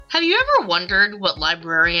Have you ever wondered what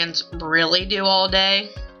librarians really do all day?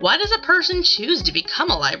 Why does a person choose to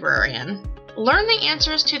become a librarian? Learn the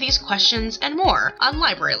answers to these questions and more on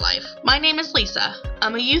Library Life. My name is Lisa.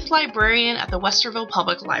 I'm a youth librarian at the Westerville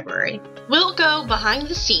Public Library. We'll go behind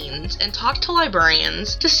the scenes and talk to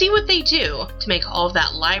librarians to see what they do to make all of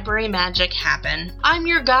that library magic happen. I'm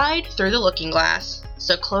your guide through the looking glass,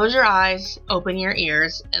 so close your eyes, open your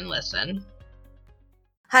ears, and listen.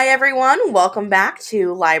 Hi everyone, welcome back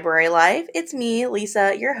to Library Life. It's me,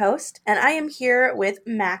 Lisa, your host, and I am here with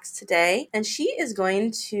Max today, and she is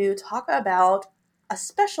going to talk about a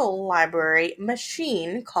special library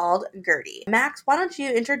machine called Gertie. Max, why don't you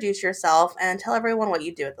introduce yourself and tell everyone what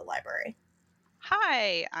you do at the library?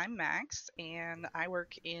 Hi, I'm Max, and I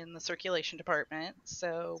work in the circulation department.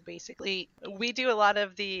 So basically, we do a lot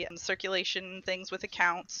of the circulation things with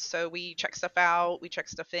accounts. So we check stuff out, we check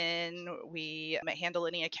stuff in, we handle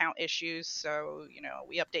any account issues. So,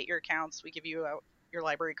 we update your accounts, we give you out your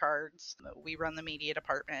library cards, we run the media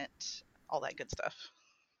department, all that good stuff.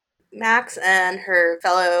 Max and her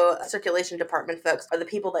fellow circulation department folks are the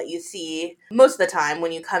people that you see most of the time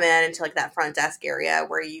when you come in into like that front desk area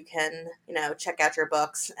where you can, check out your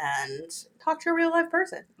books and talk to a real life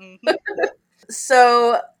person. Mm-hmm.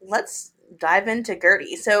 So let's dive into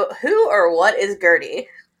Gertie. So who or what is Gertie?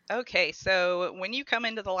 Okay, so when you come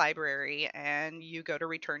into the library and you go to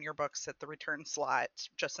return your books at the return slot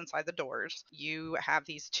just inside the doors, you have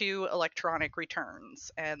these two electronic returns,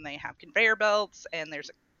 and they have conveyor belts, and there's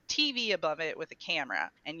a TV above it with a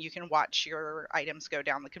camera, and you can watch your items go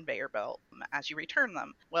down the conveyor belt as you return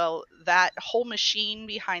them. Well, that whole machine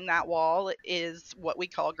behind that wall is what we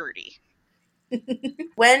call Gertie.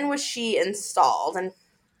 When was she installed? And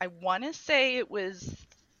I want to say it was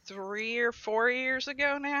 3 or 4 years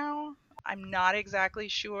ago now. I'm not exactly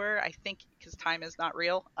sure. I think because time is not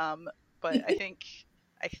real. But I think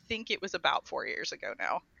it was about 4 years ago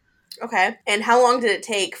now. Okay. And how long did it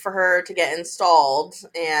take for her to get installed?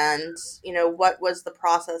 And, what was the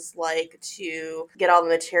process like to get all the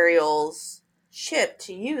materials shipped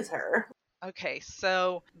to use her? Okay,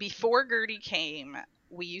 so before Gertie came,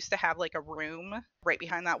 we used to have like a room right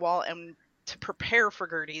behind that wall, and to prepare for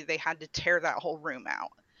Gertie, they had to tear that whole room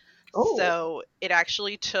out. Oh. So it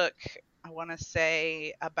actually took, I want to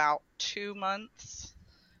say, about 2 months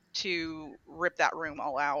to rip that room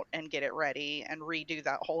all out and get it ready and redo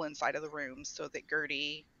that whole inside of the room so that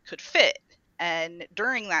Gertie could fit. And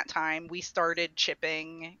during that time, we started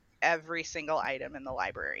chipping every single item in the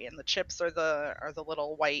library, and the chips are the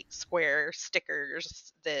little white square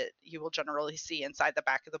stickers that you will generally see inside the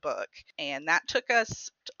back of the book. And that took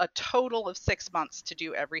us a total of 6 months to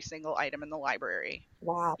do every single item in the library.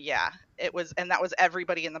 Wow. Yeah, it was, and that was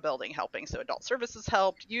everybody in the building helping. So adult services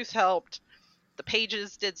helped, youth helped, the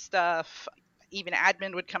pages did stuff, even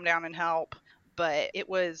admin would come down and help. But it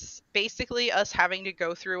was basically us having to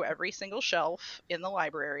go through every single shelf in the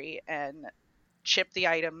library and chip the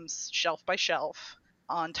items shelf by shelf.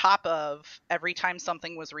 On top of every time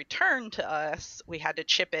something was returned to us, we had to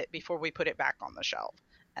chip it before we put it back on the shelf.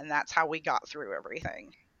 And that's how we got through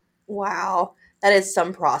everything. Wow. That is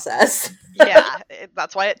some process. Yeah,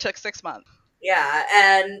 that's why it took 6 months. Yeah,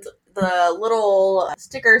 and the little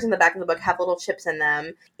stickers in the back of the book have little chips in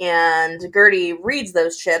them, and Gertie reads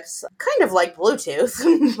those chips kind of like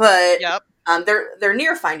Bluetooth, but Yep. They're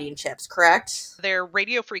near finding chips, correct? They're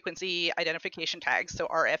radio frequency identification tags, so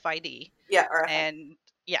RFID. Yeah, RFID. And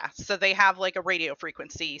yeah, so they have like a radio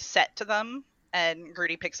frequency set to them, and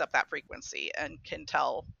Gertie picks up that frequency and can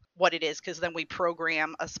tell what it is, because then we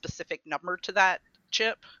program a specific number to that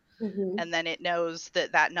chip. Mm-hmm. And then it knows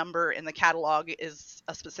that that number in the catalog is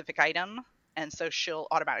a specific item, and so she'll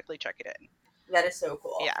automatically check it in. That is so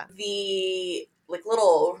cool. Yeah. The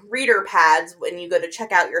little reader pads when you go to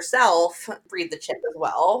check out yourself read the chip as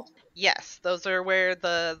well. Yes, those are where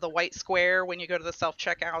the white square, when you go to the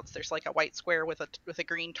self-checkouts, there's like a white square with a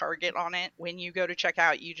green target on it. When you go to check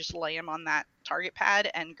out, you just lay them on that target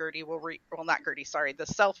pad, and Gertie will the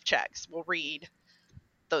self-checks will read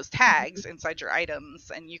those tags inside your items,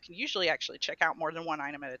 and you can usually actually check out more than one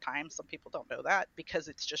item at a time. Some people don't know that because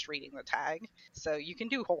it's just reading the tag. So you can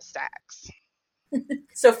do whole stacks.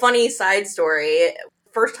 So funny side story.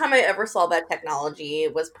 First time I ever saw that technology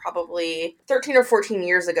was probably 13 or 14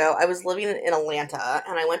 years ago. I was living in Atlanta,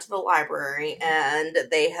 and I went to the library, and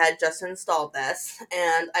they had just installed this,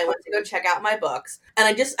 and I went to go check out my books, and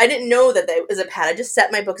I didn't know that it was a pad. I just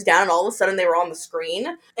set my books down, and all of a sudden they were on the screen,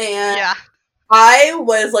 and yeah. I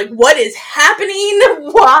was like, what is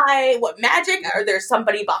happening? Why? What magic? Are there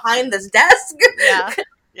somebody behind this desk?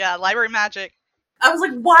 Yeah, library magic. I was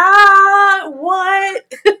like, wow,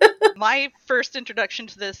 what? My first introduction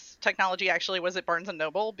to this technology actually was at Barnes &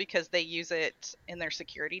 Noble because they use it in their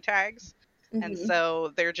security tags. And Mhm.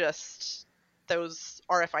 so they're just, those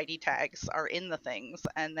RFID tags are in the things,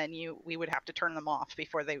 and then we would have to turn them off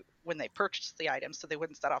before when they purchased the items, so they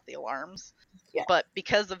wouldn't set off the alarms. Yeah. But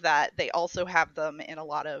because of that, they also have them in a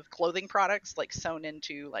lot of clothing products, like sewn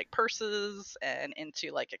into like purses and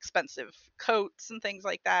into like expensive coats and things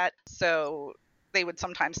like that. So they would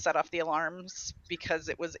sometimes set off the alarms because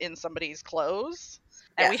it was in somebody's clothes.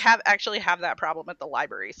 And we Yes. have actually have that problem at the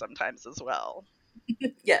library sometimes as well.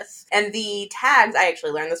 Yes. And the tags, I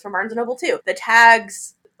actually learned this from Barnes and Noble too. The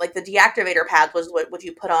tags, like the deactivator pads, was what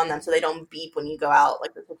you put on them so they don't beep when you go out,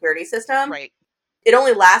 like the security system. Right. It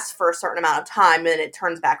only lasts for a certain amount of time and then it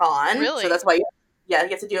turns back on. Really? So that's why you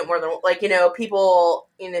have to do it more than, like, people,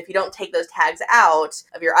 if you don't take those tags out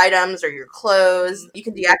of your items or your clothes, you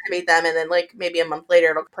can deactivate them, and then like maybe a month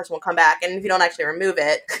later, the person will come back, and if you don't actually remove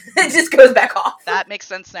it, it just goes back off. That makes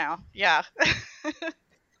sense now. Yeah.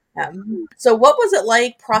 So what was it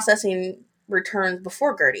like processing returns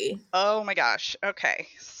before Gertie? Oh my gosh. Okay.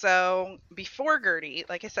 So before Gertie,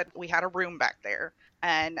 like I said, we had a room back there.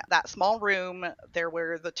 And that small room, there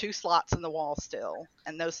were the two slots in the wall still.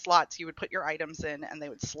 And those slots you would put your items in, and they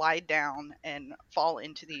would slide down and fall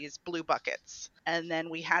into these blue buckets. And then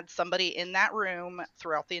we had somebody in that room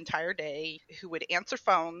throughout the entire day who would answer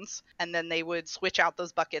phones, and then they would switch out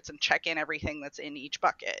those buckets and check in everything that's in each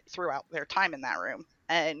bucket throughout their time in that room.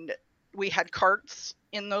 And we had carts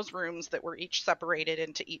in those rooms that were each separated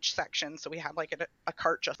into each section. So we had like a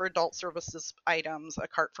cart just for adult services items, a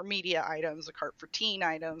cart for media items, a cart for teen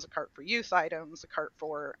items, a cart for youth items, a cart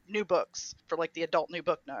for new books, for like the adult new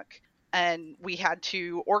book nook. And we had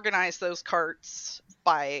to organize those carts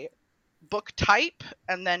by book type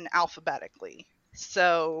and then alphabetically.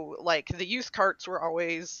 So, like, the youth carts were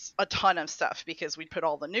always a ton of stuff because we'd put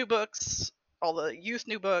all the new books, all the youth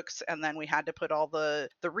new books, and then we had to put all the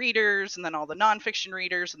readers, and then all the nonfiction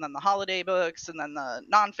readers, and then the holiday books, and then the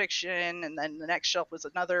nonfiction, and then the next shelf was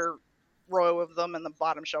another row of them, and the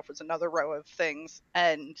bottom shelf was another row of things.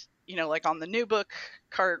 And, like on the new book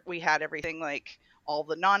cart, we had everything like all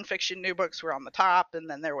the nonfiction new books were on the top, and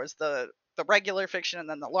then there was the regular fiction, and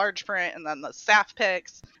then the large print, and then the staff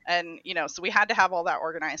picks, and so we had to have all that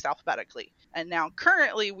organized alphabetically. And now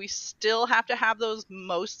currently we still have to have those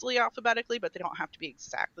mostly alphabetically, but they don't have to be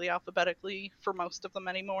exactly alphabetically for most of them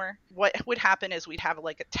anymore. What would happen is we'd have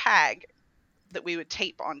like a tag that we would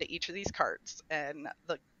tape onto each of these carts, and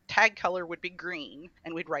the tag color would be green,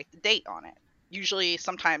 and we'd write the date on it. Usually,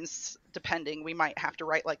 sometimes depending, we might have to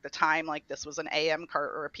write like the time, like this was an AM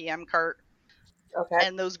cart or a PM cart. Okay.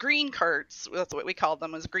 And those green carts, that's what we called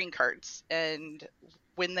them, was green carts. And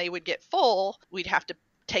when they would get full, we'd have to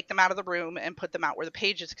take them out of the room and put them out where the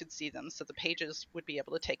pages could see them, so the pages would be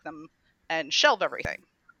able to take them and shelve everything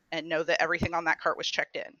and know that everything on that cart was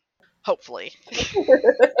checked in, hopefully.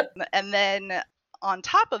 And then on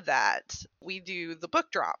top of that, we do the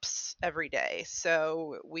book drops every day.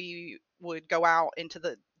 So we would go out into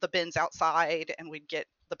the bins outside, and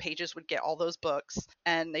the pages would get all those books,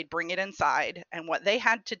 and they'd bring it inside. And what they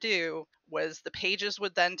had to do was the pages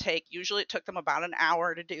would then usually it took them about an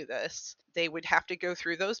hour to do this. They would have to go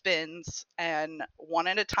through those bins and one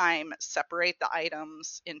at a time separate the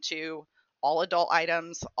items into all adult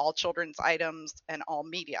items, all children's items, and all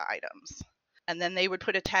media items. And then they would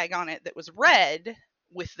put a tag on it that was red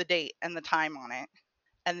with the date and the time on it.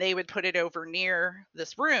 And they would put it over near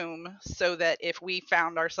this room so that if we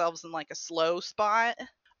found ourselves in like a slow spot,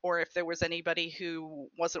 or if there was anybody who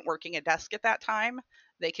wasn't working a desk at that time,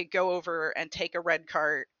 they could go over and take a red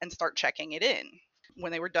cart and start checking it in.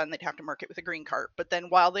 When they were done, they'd have to mark it with a green cart. But then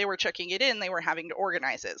while they were checking it in, they were having to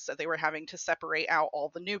organize it. So they were having to separate out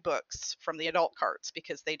all the new books from the adult carts,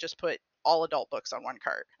 because they just put all adult books on one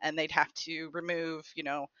cart. And they'd have to remove,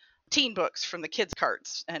 teen books from the kids'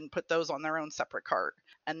 carts and put those on their own separate cart.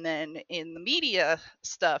 And then in the media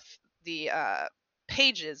stuff, the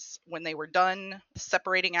pages, when they were done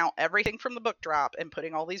separating out everything from the book drop and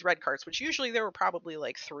putting all these red carts, which usually there were probably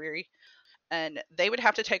like 3, and they would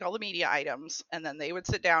have to take all the media items, and then they would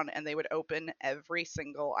sit down and they would open every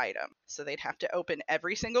single item. So they'd have to open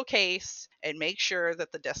every single case and make sure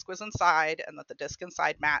that the disc was inside and that the disc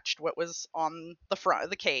inside matched what was on the front of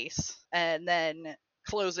the case, and then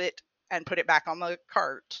close it and put it back on the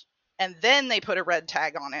cart. And then they put a red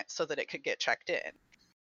tag on it so that it could get checked in.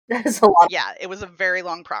 That is a lot. Yeah, it was a very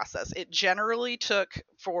long process. It generally took,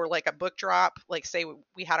 for like a book drop, like say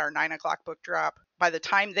we had our 9 o'clock book drop, by the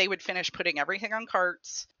time they would finish putting everything on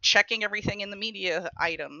carts, checking everything in the media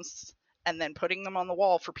items, and then putting them on the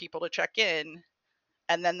wall for people to check in,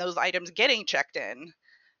 And then those items getting checked in,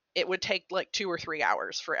 it would take like 2 or 3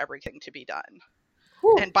 hours for everything to be done.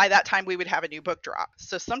 Whew. And by that time, we would have a new book drop.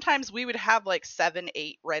 So sometimes we would have like 7,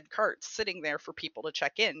 8 red carts sitting there for people to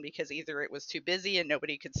check in because either it was too busy and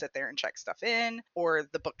nobody could sit there and check stuff in, or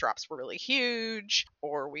the book drops were really huge,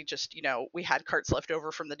 or we just, we had carts left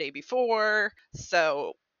over from the day before.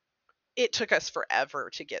 So it took us forever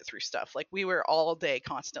to get through stuff. Like we were all day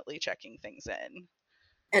constantly checking things in.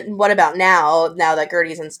 And what about now? Now that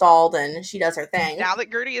Gertie's installed and she does her thing. Now that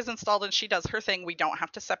Gertie is installed and she does her thing, we don't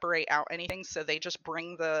have to separate out anything. So they just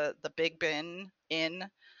bring the big bin in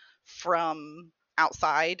from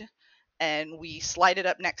outside, and we slide it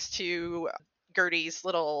up next to Gertie's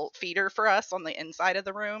little feeder for us on the inside of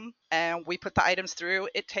the room, and we put the items through.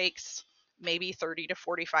 It takes maybe 30 to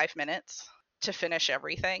 45 minutes to finish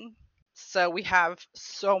everything. So we have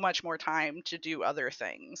so much more time to do other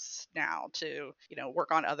things now, to,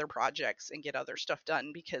 work on other projects and get other stuff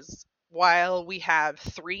done, because while we have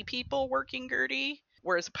 3 people working Gertie,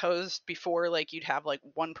 whereas opposed before, like you'd have like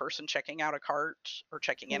one person checking out a cart or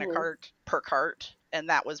checking in a cart per cart, and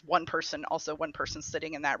that was one person, also one person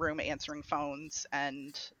sitting in that room answering phones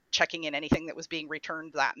and checking in anything that was being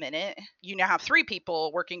returned that minute. You now have 3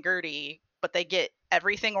 people working Gertie, but they get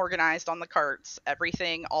everything organized on the carts,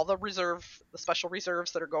 everything, all the special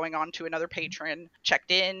reserves that are going on to another patron, checked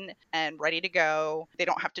in and ready to go. They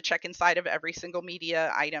don't have to check inside of every single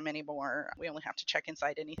media item anymore. We only have to check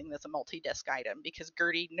inside anything that's a multi-disc item, because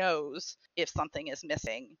Gertie knows if something is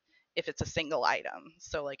missing if it's a single item.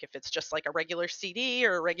 So like if it's just like a regular CD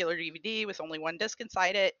or a regular DVD with only one disc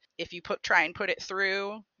inside it, if you try and put it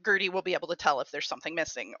through, Gertie will be able to tell if there's something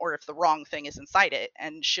missing or if the wrong thing is inside it,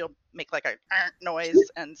 and she'll make like a noise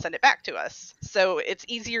and send it back to us. So it's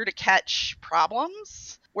easier to catch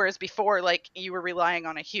problems, whereas before, like, you were relying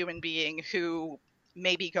on a human being who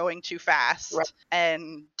maybe going too fast, Right.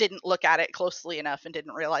 and didn't look at it closely enough and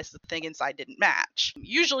didn't realize the thing inside didn't match.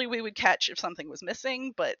 Usually we would catch if something was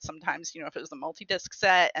missing, but sometimes, if it was a multi-disc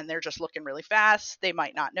set and they're just looking really fast, they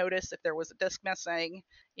might not notice if there was a disc missing.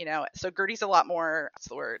 So Gertie's a lot more, what's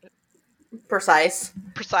the word? Precise.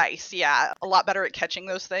 Yeah, a lot better at catching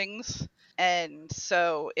those things. And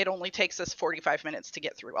so it only takes us 45 minutes to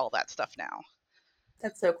get through all that stuff now.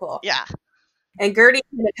 That's so cool. Yeah. And Gertie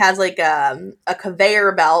has like a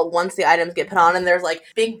conveyor belt once the items get put on, and there's like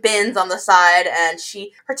big bins on the side, and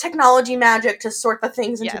her technology magic to sort the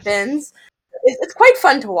things into bins. It's quite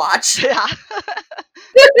fun to watch. Yeah.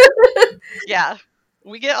 Yeah.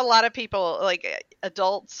 We get a lot of people, like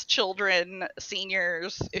adults, children,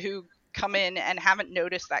 seniors, who come in and haven't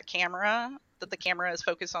noticed that the camera is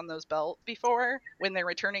focused on those belts before when they're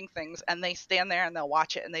returning things, and they stand there and they'll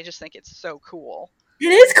watch it and they just think it's so cool. It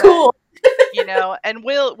is cool. And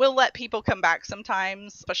we'll let people come back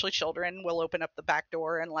sometimes, especially children. We'll open up the back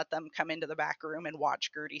door and let them come into the back room and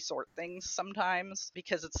watch Gertie sort things sometimes,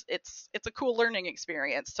 because it's a cool learning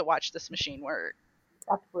experience to watch this machine work.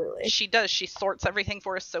 Absolutely. She sorts everything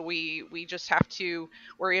for us, so we just have to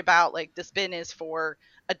worry about, like, this bin is for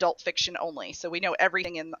adult fiction only, so we know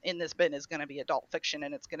everything in this bin is going to be adult fiction,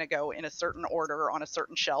 and it's going to go in a certain order on a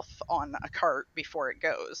certain shelf on a cart before it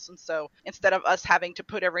goes. And so instead of us having to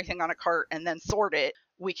put everything on a cart and then sort it,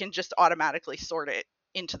 we can just automatically sort it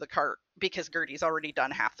into the cart, because Gertie's already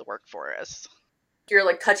done half the work for us. You're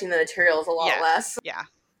like touching the materials a lot less. Yeah.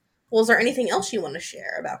 Well, is there anything else you want to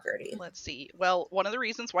share about Gertie? Let's see. Well, one of the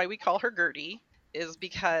reasons why we call her Gertie is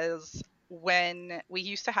because when we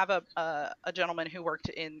used to have a gentleman who worked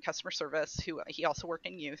in customer service, who he also worked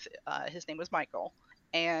in youth. His name was Michael,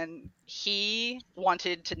 and he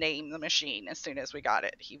wanted to name the machine as soon as we got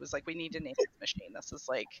it. He was like, "We need to name this machine. This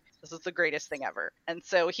is the greatest thing ever." And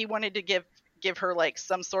so he wanted to give her like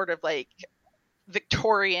some sort of like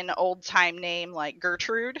Victorian old time name, like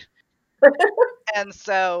Gertrude. And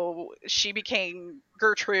so she became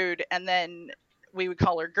Gertrude, and then we would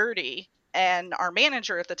call her Gertie. And our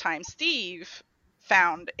manager at the time, Steve,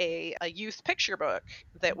 found a youth picture book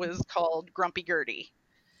that was called Grumpy Gertie.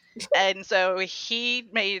 And so he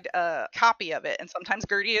made a copy of it. And sometimes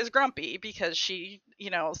Gertie is grumpy because she,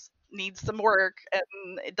 needs some work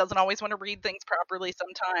and it doesn't always want to read things properly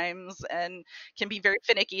sometimes, and can be very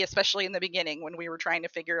finicky, especially in the beginning when we were trying to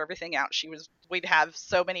figure everything out. We'd have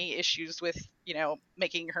so many issues with,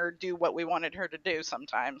 making her do what we wanted her to do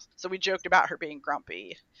sometimes. So we joked about her being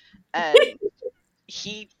grumpy. And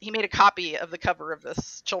he made a copy of the cover of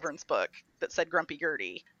this children's book that said Grumpy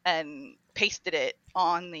Gertie and pasted it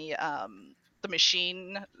on the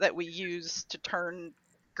machine that we use to turn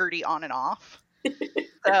Gertie on and off.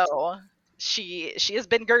 So she has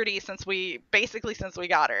been Gertie since we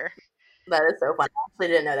got her. That is so fun. I actually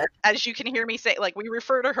didn't know that. As you can hear me say, like, we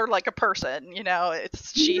refer to her like a person,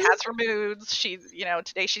 she has her moods. She's,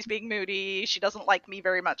 today she's being moody. She doesn't like me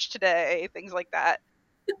very much today, things like that.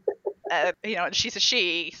 And she's a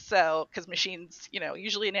she, so, because machines,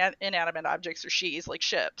 usually inanimate objects are she's, like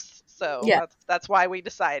ships. So Yeah. that's why we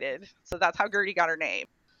decided. So that's how Gertie got her name.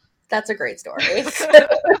 That's a great story.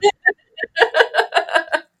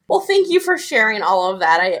 Well, thank you for sharing all of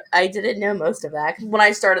that. I didn't know most of that. When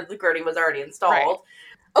I started, the Gertie was already installed. Right.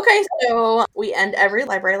 Okay, so we end every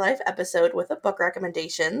Library Life episode with a book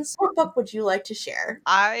recommendations. What book would you like to share?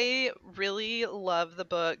 I really love the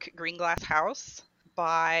book Green Glass House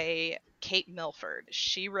by Kate Milford.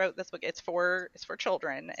 She wrote this book. It's for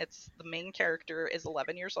children. The main character is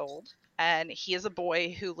 11 years old, and he is a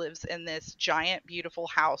boy who lives in this giant, beautiful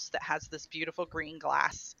house that has this beautiful green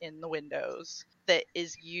glass in the windows that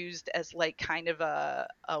is used as like kind of a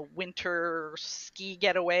winter ski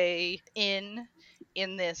getaway in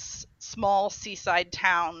this small seaside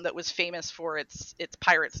town that was famous for its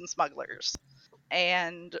pirates and smugglers.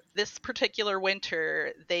 And this particular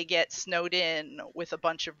winter, they get snowed in with a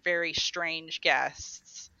bunch of very strange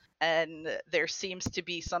guests. And there seems to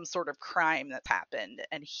be some sort of crime that's happened.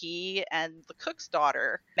 And he and the cook's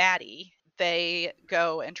daughter, Maddie, they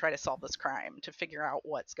go and try to solve this crime to figure out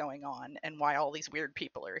what's going on and why all these weird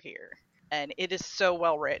people are here. And it is so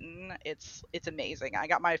well written. It's amazing. I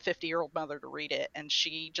got my 50-year-old mother to read it, and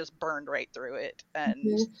she just burned right through it.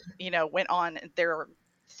 And went on. There are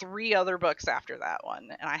 3 other books after that one,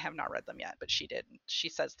 and I have not read them yet, but she did. She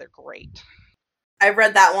says they're great. I've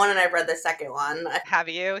read that one, and I've read the second one. Have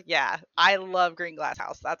you? Yeah, I love Green Glass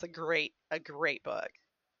House. That's a great book.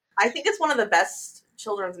 I think it's one of the best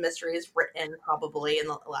children's mysteries written, probably, in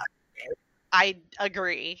the last year. I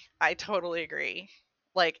agree. I totally agree.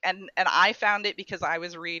 Like, and I found it because I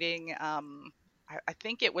was reading. I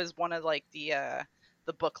think it was one of like the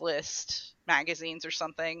book list magazines or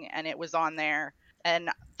something, and it was on there, and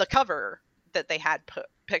the cover that they had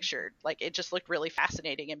pictured, like, it just looked really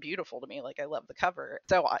fascinating and beautiful to me. Like, I love the cover.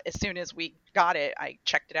 So as soon as we got it, I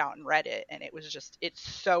checked it out and read it, and it's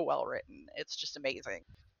so well written. It's just amazing.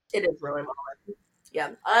 It is really well written. Yeah,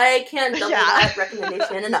 I can't double that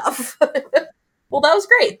recommendation enough. Well, that was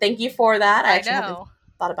great. Thank you for that. I actually haven't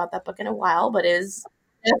thought about that book in a while, but it is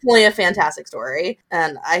definitely a fantastic story.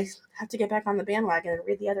 And I have to get back on the bandwagon and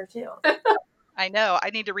read the other 2. I know. I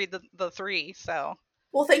need to read the 3, so.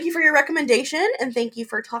 Well, thank you for your recommendation, and thank you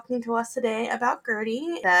for talking to us today about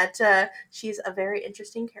Gertie, that she's a very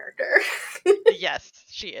interesting character. Yes,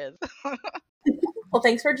 she is. Well,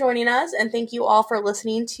 thanks for joining us, and thank you all for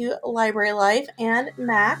listening to Library Life, and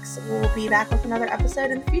Max will be back with another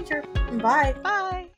episode in the future. Bye. Bye.